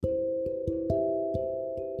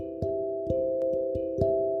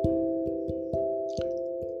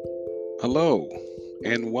Hello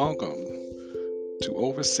and welcome to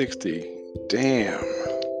Over 60. Damn,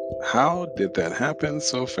 how did that happen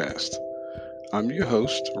so fast? I'm your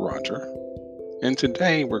host, Roger, and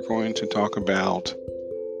today we're going to talk about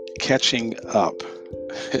catching up.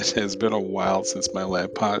 It has been a while since my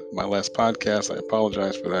last podcast. I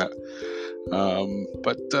apologize for that.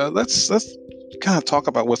 But let's kind of talk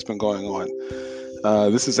about what's been going on.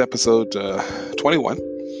 This is episode 21.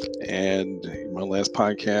 And my last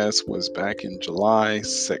podcast was back in July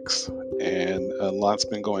 6th, and a lot's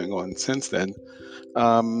been going on since then.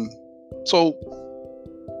 So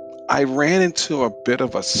I ran into a bit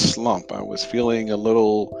of a slump. I was feeling a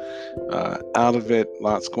little out of it,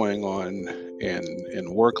 lots going on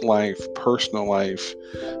in work life, personal life,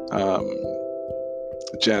 um,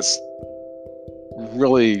 just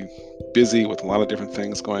really busy with a lot of different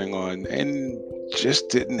things going on, and just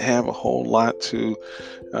didn't have a whole lot to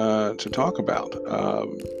talk about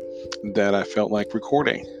that I felt like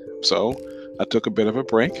recording. So I took a bit of a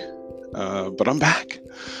break, but I'm back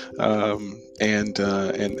and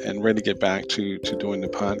ready to get back to doing the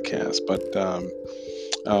podcast. But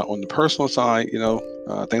on the personal side,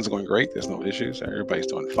 things are going great. There's no issues. Everybody's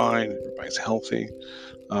doing fine. Everybody's healthy.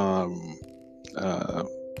 Um, uh,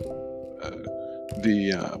 uh,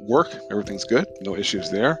 the work, everything's good. No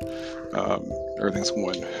issues there. Everything's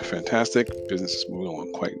going fantastic. Business is moving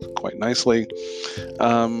along quite nicely.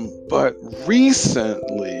 But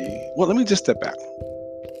recently, well, let me just step back.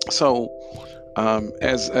 So,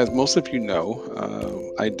 as most of you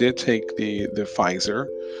know, I did take the Pfizer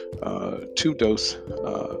 2-dose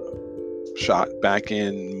shot back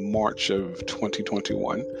in March of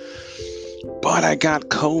 2021, but I got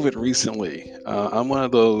COVID recently. I'm one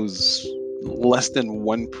of those less than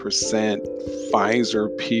 1%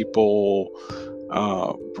 Pfizer people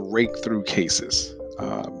breakthrough cases.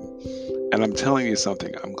 And I'm telling you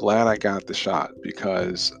something, I'm glad I got the shot,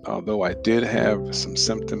 because although I did have some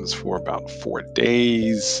symptoms for about 4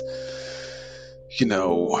 days,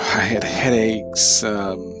 I had headaches,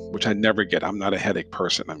 which I never get. I'm not a headache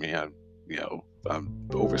person. I mean, I'm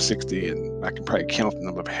over 60 and I can probably count the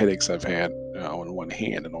number of headaches I've had on one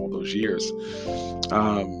hand in all those years.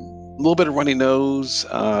 A little bit of runny nose,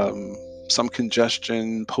 some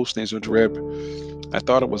congestion, post-nasal drip. I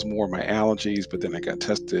thought it was more my allergies, but then I got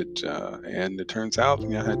tested, and it turns out,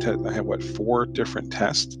 I had 4 different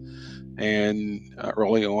tests, and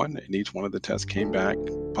early on, and each one of the tests came back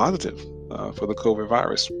positive for the COVID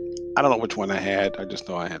virus. I don't know which one I had. I just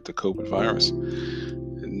know I had the COVID virus.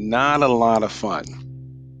 Not a lot of fun.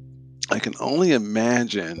 I can only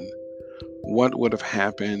imagine what would have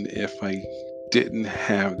happened if I didn't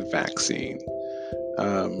have the vaccine.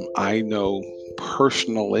 I know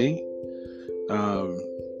personally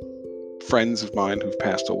friends of mine who've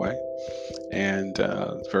passed away, and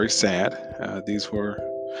it's very sad.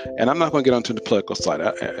 And I'm not going to get onto the political side.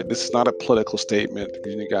 This is not a political statement,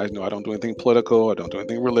 because you guys know I don't do anything political. I don't do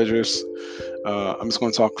anything religious. I'm just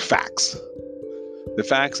going to talk facts. The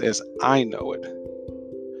facts as I know it.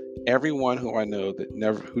 Everyone who I know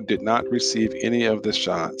who did not receive any of the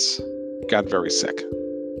shots got very sick,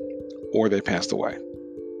 or they passed away.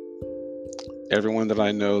 Everyone that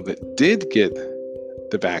I know that did get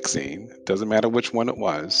the vaccine, doesn't matter which one it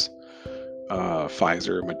was,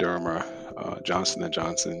 Pfizer, Moderna, Johnson &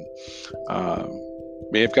 Johnson,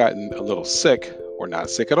 may have gotten a little sick or not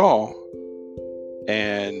sick at all,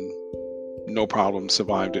 and no problem,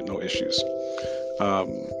 survived it, no issues.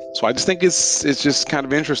 So I just think it's just kind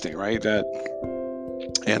of interesting, right?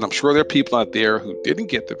 And I'm sure there are people out there who didn't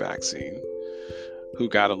get the vaccine, who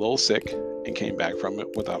got a little sick and came back from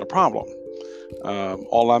it without a problem.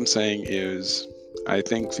 All I'm saying is, I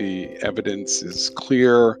think the evidence is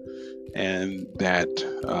clear, and that,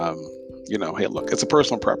 hey, look, it's a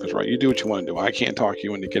personal preference, right? You do what you want to do. I can't talk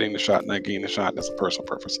you into getting the shot, not getting the shot. That's a personal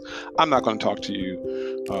preference. I'm not going to talk to you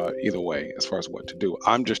either way as far as what to do.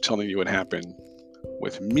 I'm just telling you what happened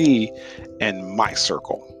with me and my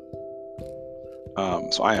circle.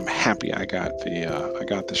 So I am happy I got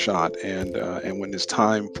the shot, and when it's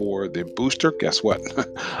time for the booster, guess what?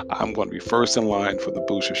 I'm going to be first in line for the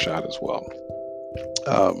booster shot as well.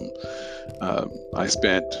 I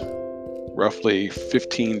spent roughly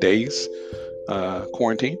 15 days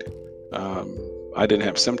quarantined. I didn't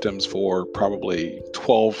have symptoms for probably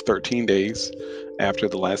 12, 13 days after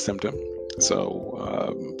the last symptom. So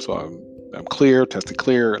I'm clear, tested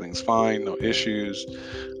clear, everything's fine, no issues.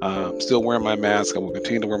 Still wearing my mask. I will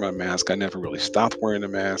continue to wear my mask. I never really stopped wearing the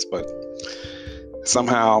mask, but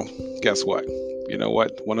somehow, guess what? you know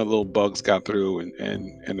what? One of the little bugs got through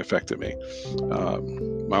and affected me.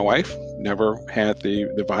 My wife never had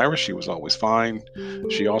the virus. She was always fine.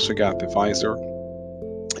 She also got the Pfizer,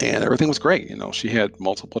 and everything was great. She had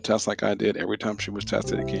multiple tests like I did. Every time she was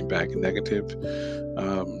tested, it came back negative,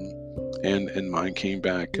 um, and mine came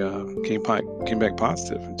back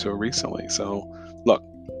positive until recently. So, look,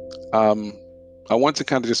 um, I want to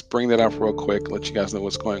kind of just bring that up real quick, let you guys know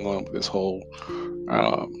what's going on with this whole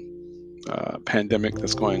um, pandemic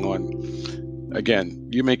that's going on. Again,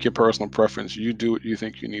 you make your personal preference. You do what you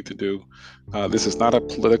think you need to do. This is not a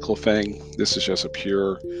political thing. This is just a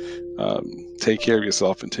pure um, take care of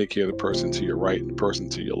yourself and take care of the person to your right and the person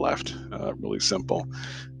to your left. Really simple,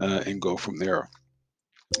 and go from there.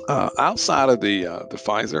 Outside of the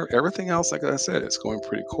Pfizer, everything else, like I said, it's going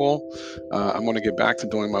pretty cool. I'm going to get back to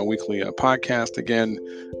doing my weekly podcast again.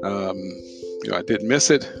 Um, I did miss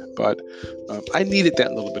it, but I needed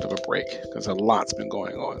that little bit of a break because a lot's been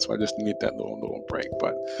going on. So I just need that little break.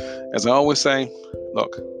 But as I always say,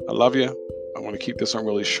 look, I love you. I want to keep this one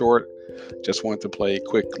really short. Just wanted to play a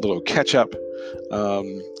quick little catch up.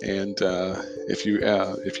 And if you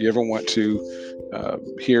ever want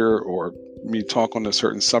to hear or me talk on a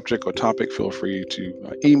certain subject or topic, feel free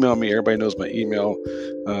to email me. Everybody knows my email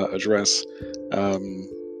address, um,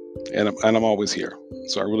 and I'm always here.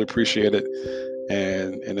 So I really appreciate it.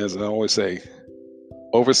 And as I always say,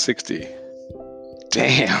 over 60.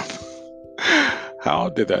 Damn, how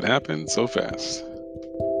did that happen so fast?